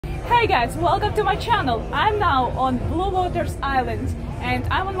Hey guys, welcome to my channel. I'm now on Blue Waters Island and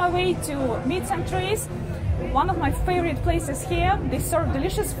I'm on my way to meet some trees. One of my favorite places here. They serve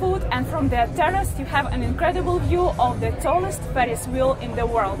delicious food and from their terrace you have an incredible view of the tallest Ferris wheel in the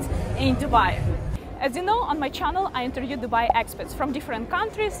world in Dubai. As you know, on my channel I interview Dubai expats from different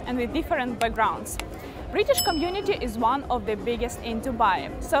countries and with different backgrounds. British community is one of the biggest in Dubai.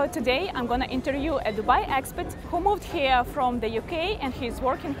 So today I'm gonna interview a Dubai expat who moved here from the UK and he's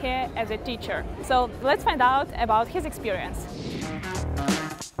working here as a teacher. So let's find out about his experience.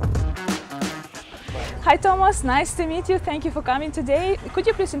 Hi Thomas, nice to meet you. Thank you for coming today. Could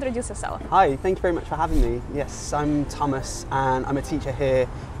you please introduce yourself? Hi, thank you very much for having me. Yes, I'm Thomas and I'm a teacher here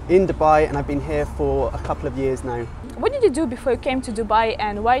in Dubai and I've been here for a couple of years now. What did you do before you came to Dubai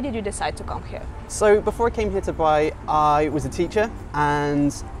and why did you decide to come here? So before I came here to Dubai, I was a teacher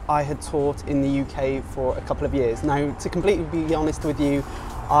and I had taught in the UK for a couple of years. Now, to completely be honest with you,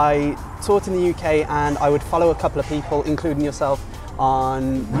 I taught in the UK and I would follow a couple of people, including yourself,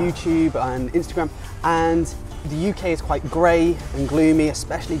 on YouTube and Instagram. And the UK is quite grey and gloomy,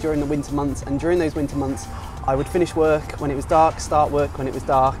 especially during the winter months. And during those winter months, I would finish work when it was dark, start work when it was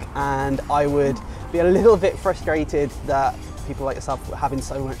dark, and I would be a little bit frustrated that people like yourself were having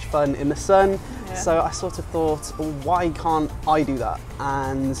so much fun in the sun. Yeah. So I sort of thought, well, why can't I do that?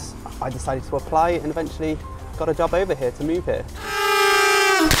 And I decided to apply and eventually got a job over here to move here.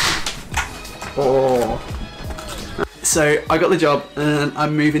 Oh. So I got the job and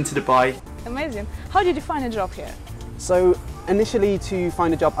I'm moving to Dubai. Amazing. How did you find a job here? So initially, to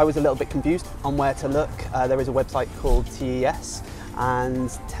find a job I was a little bit confused on where to look. There is a website called TES and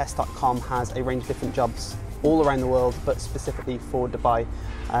test.com has a range of different jobs all around the world but specifically for Dubai.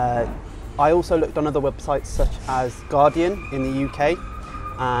 I also looked on other websites such as Guardian in the UK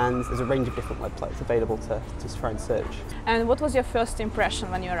and there's a range of different websites available to try and search. And what was your first impression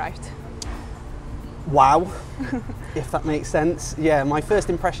when you arrived? Wow, if that makes sense. Yeah, my first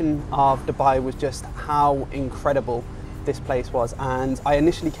impression of Dubai was just how incredible this place was, and I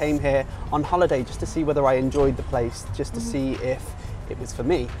initially came here on holiday just to see whether I enjoyed the place, just to see if it was for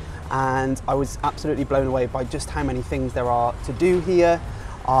me, and I was absolutely blown away by just how many things there are to do here.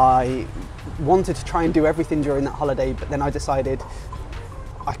 I wanted to try and do everything during that holiday, but then I decided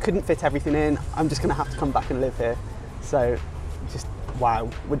I couldn't fit everything in. I'm just going to have to come back and live here. So just wow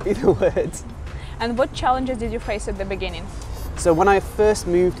would be the word. And what challenges did you face at the beginning? So when I first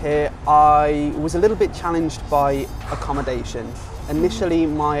moved here, I was a little bit challenged by accommodation. Initially,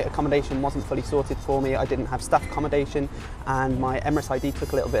 my accommodation wasn't fully sorted for me. I didn't have staff accommodation and my Emirates ID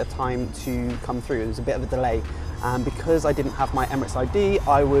took a little bit of time to come through. There was a bit of a delay. And because I didn't have my Emirates ID,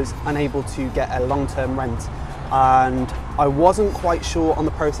 I was unable to get a long-term rent. And I wasn't quite sure on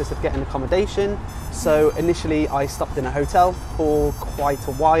the process of getting accommodation. So initially, I stopped in a hotel for quite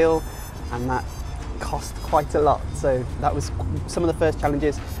a while and that cost quite a lot, so that was some of the first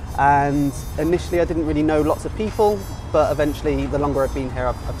challenges. And initially I didn't really know lots of people, but eventually the longer I've been here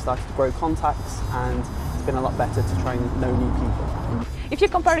I've started to grow contacts and it's been a lot better to try and know new people. If you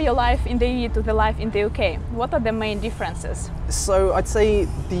compare your life in the UAE to the life in the UK, what are the main differences? So I'd say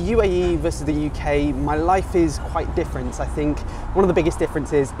the UAE versus the UK, my life is quite different. I think one of the biggest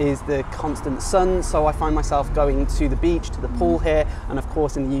differences is the constant sun, so I find myself going to the beach, to the pool here, and of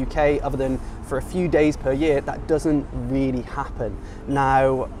course in the UK, other than for a few days per year, that doesn't really happen.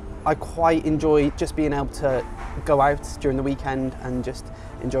 Now, I quite enjoy just being able to go out during the weekend and just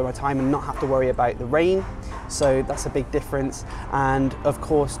enjoy my time and not have to worry about the rain. So that's a big difference. And of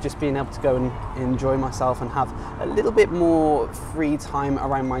course, just being able to go and enjoy myself and have a little bit more free time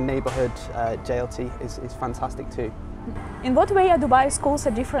around my neighborhood JLT is fantastic too. In what way are Dubai schools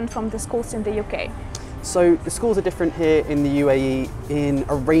are different from the schools in the UK? So the schools are different here in the UAE in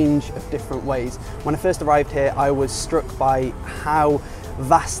a range of different ways. When I first arrived here, I was struck by how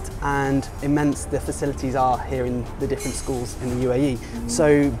vast and immense the facilities are here in the different schools in the UAE.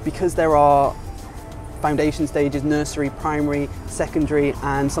 So because there are foundation stages, nursery, primary, secondary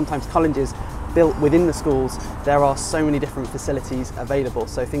and sometimes colleges built within the schools, there are so many different facilities available.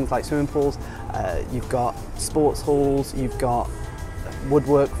 So things like swimming pools, you've got sports halls, you've got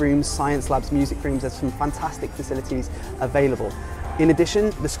woodwork rooms, science labs, music rooms. There's some fantastic facilities available. In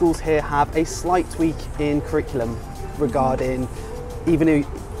addition, the schools here have a slight tweak in curriculum regarding even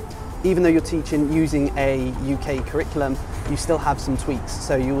though you're teaching using a UK curriculum, you still have some tweaks.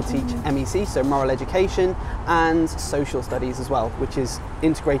 So you will teach MEC, so moral education, and social studies as well, which is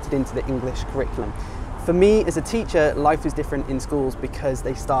integrated into the English curriculum. For me as a teacher, life is different in schools because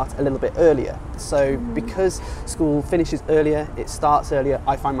they start a little bit earlier. So because school finishes earlier, it starts earlier,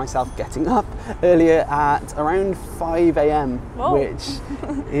 I find myself getting up earlier at around 5 a.m, which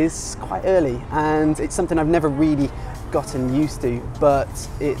is quite early, and it's something I've never really gotten used to. But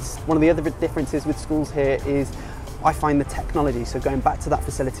it's one of the other differences with schools here is I find the technology. So going back to that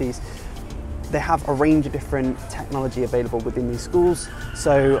facilities, they have a range of different technology available within these schools.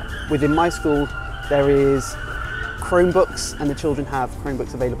 So within my school, there is Chromebooks, and the children have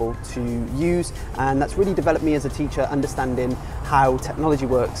Chromebooks available to use, and that's really developed me as a teacher, understanding how technology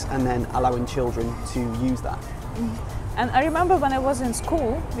works and then allowing children to use that. And I remember when I was in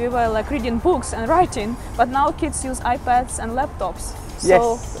school, we were like reading books and writing, but now kids use iPads and laptops.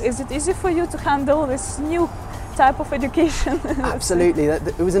 So is it easy for you to handle this new type of education? Absolutely.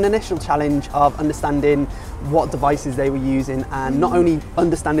 It was an initial challenge of understanding what devices they were using, and not only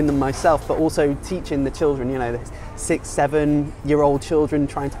understanding them myself, but also teaching the children, you know, the 6-7-year-old children,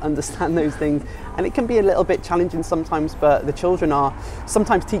 trying to understand those things. And it can be a little bit challenging sometimes, but the children are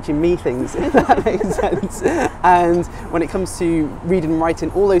sometimes teaching me things, if that makes sense. And when it comes to reading and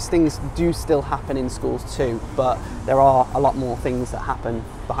writing, all those things do still happen in schools too, but there are a lot more things that happen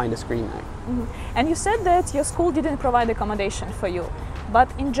behind a screen now. And you said that your school didn't provide accommodation for you, but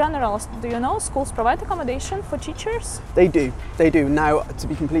in general, do you know schools provide accommodation for teachers? They do, they do. Now, to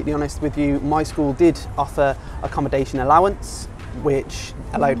be completely honest with you, my school did offer accommodation allowance, which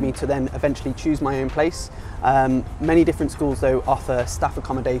allowed me to then eventually choose my own place. Many different schools though offer staff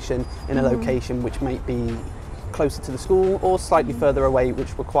accommodation in a location which might be closer to the school or slightly further away,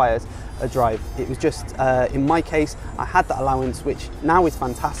 which requires a drive. It was just, in my case, I had that allowance, which now is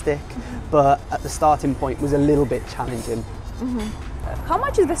fantastic, but at the starting point was a little bit challenging. How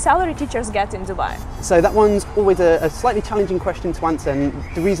much is the salary teachers get in Dubai? So that one's always a slightly challenging question to answer, and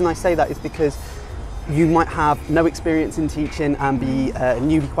the reason I say that is because you might have no experience in teaching and be a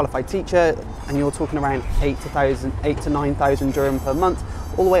newly qualified teacher, and you're talking around 8 to 9,000 dirham per month,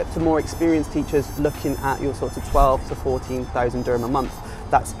 all the way up to more experienced teachers looking at your sort of 12 to 14,000 dirham a month.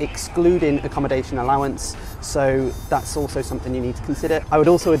 That's excluding accommodation allowance, so that's also something you need to consider. I would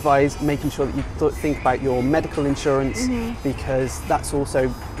also advise making sure that you think about your medical insurance, because that's also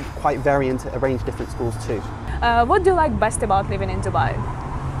quite variant at a range of different schools too. What do you like best about living in Dubai?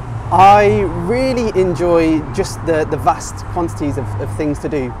 I really enjoy just the vast quantities of things to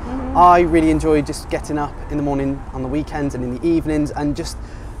do. I really enjoy just getting up in the morning, on the weekends and in the evenings, and just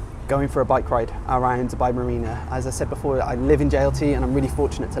going for a bike ride around Dubai Marina. As I said before, I live in JLT and I'm really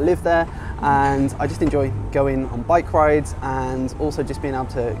fortunate to live there, and I just enjoy going on bike rides and also just being able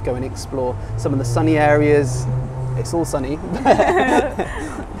to go and explore some of the sunny areas. It's all sunny.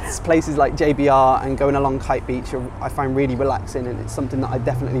 It's places like JBR and going along Kite Beach I find really relaxing, and it's something that I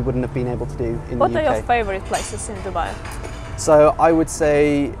definitely wouldn't have been able to do in the UK. What are your favorite places in Dubai? So I would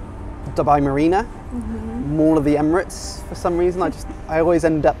say Dubai Marina, Mall of the Emirates for some reason. I always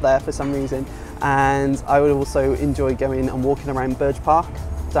end up there for some reason, and I would also enjoy going and walking around Burj Park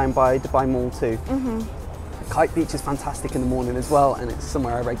down by Dubai Mall too. Kite Beach is fantastic in the morning as well, and it's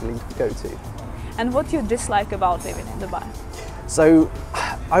somewhere I regularly go to. And what do you dislike about living in Dubai? So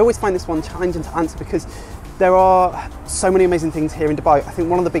I always find this one challenging to answer because there are so many amazing things here in Dubai. I think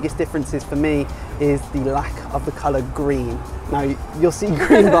one of the biggest differences for me is the lack of the colour green. Now you'll see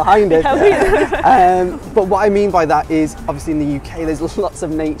green behind it. But what I mean by that is obviously in the UK there's lots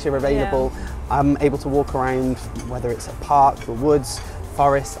of nature available. I'm able to walk around, whether it's a park, the woods,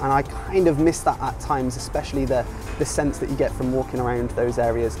 forests, and I kind of miss that at times, especially the sense that you get from walking around those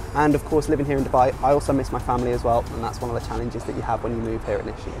areas. And of course, living here in Dubai, I also miss my family as well, and that's one of the challenges that you have when you move here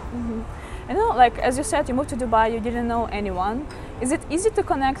initially. I know, like as you said, you moved to Dubai, you didn't know anyone. Is it easy to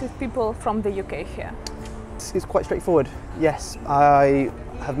connect with people from the UK here? It's quite straightforward. Yes, I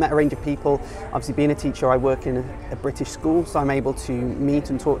have met a range of people. Obviously, being a teacher, I work in a British school, so I'm able to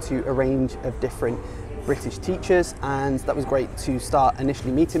meet and talk to a range of different British teachers, and that was great to start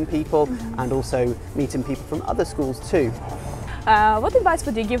initially meeting people and also meeting people from other schools too. What advice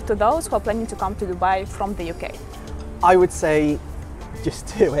would you give to those who are planning to come to Dubai from the UK? I would say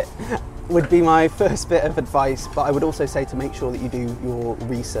just do it. Would be my first bit of advice, but I would also say to make sure that you do your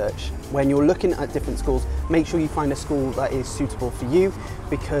research. When you're looking at different schools, make sure you find a school that is suitable for you,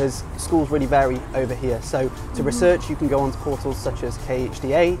 because schools really vary over here. So to research, you can go onto portals such as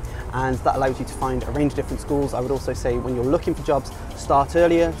KHDA, and that allows you to find a range of different schools. I would also say when you're looking for jobs, start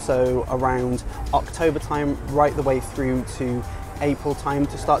earlier, so around October time, right the way through to April time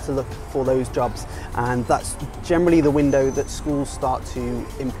to start to look for those jobs, and that's generally the window that schools start to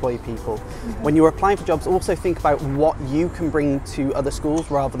employ people. When you're applying for jobs, also think about what you can bring to other schools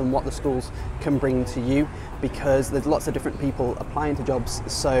rather than what the schools can bring to you, because there's lots of different people applying to jobs,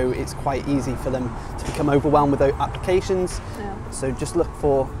 so it's quite easy for them to become overwhelmed with those applications. So just look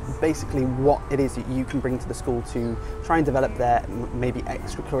for basically what it is that you can bring to the school to try and develop their maybe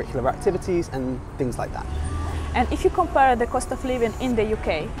extracurricular activities and things like that. And if you compare the cost of living in the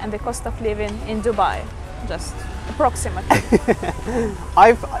UK and the cost of living in Dubai, just approximately.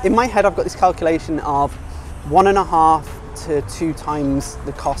 In my head I've got this calculation of 1.5 to 2 times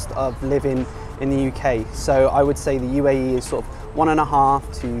the cost of living in the UK. So I would say the UAE is sort of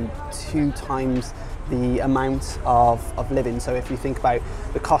 1.5 to 2 times the amount of living. So if you think about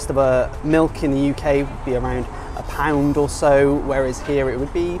the cost of a milk in the UK would be around £1 or so, whereas here it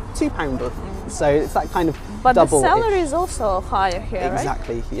would be £2. So it's that kind of but double. The salary is also higher here,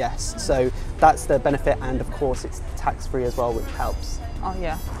 exactly, right? Yes. So that's the benefit, and of course it's tax-free as well, which helps. Oh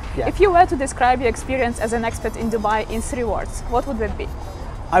yeah. Yeah. If you were to describe your experience as an expat in Dubai in 3 words, what would that be?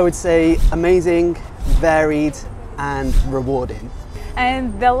 I would say amazing, varied and rewarding.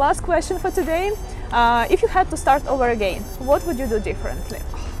 And the last question for today, if you had to start over again, what would you do differently?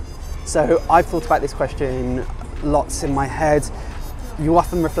 So I've thought about this question lots in my head. You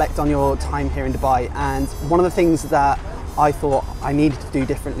often reflect on your time here in Dubai, and one of the things that I thought I needed to do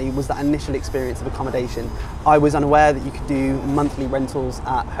differently was that initial experience of accommodation. I was unaware that you could do monthly rentals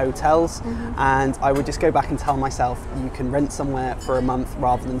at hotels, and I would just go back and tell myself you can rent somewhere for a month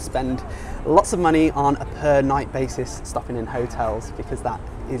rather than spend lots of money on a per night basis stopping in hotels, because that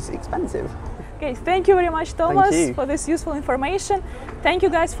is expensive. Okay, thank you very much, Thomas, for this useful information. Thank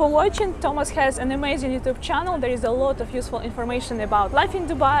you guys for watching. Thomas has an amazing YouTube channel. There is a lot of useful information about life in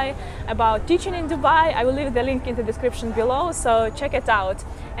Dubai, about teaching in Dubai. I will leave the link in the description below, so check it out.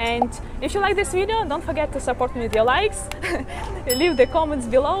 And if you like this video, don't forget to support me with your likes, leave the comments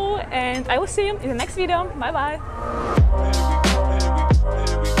below, and I will see you in the next video. Bye bye.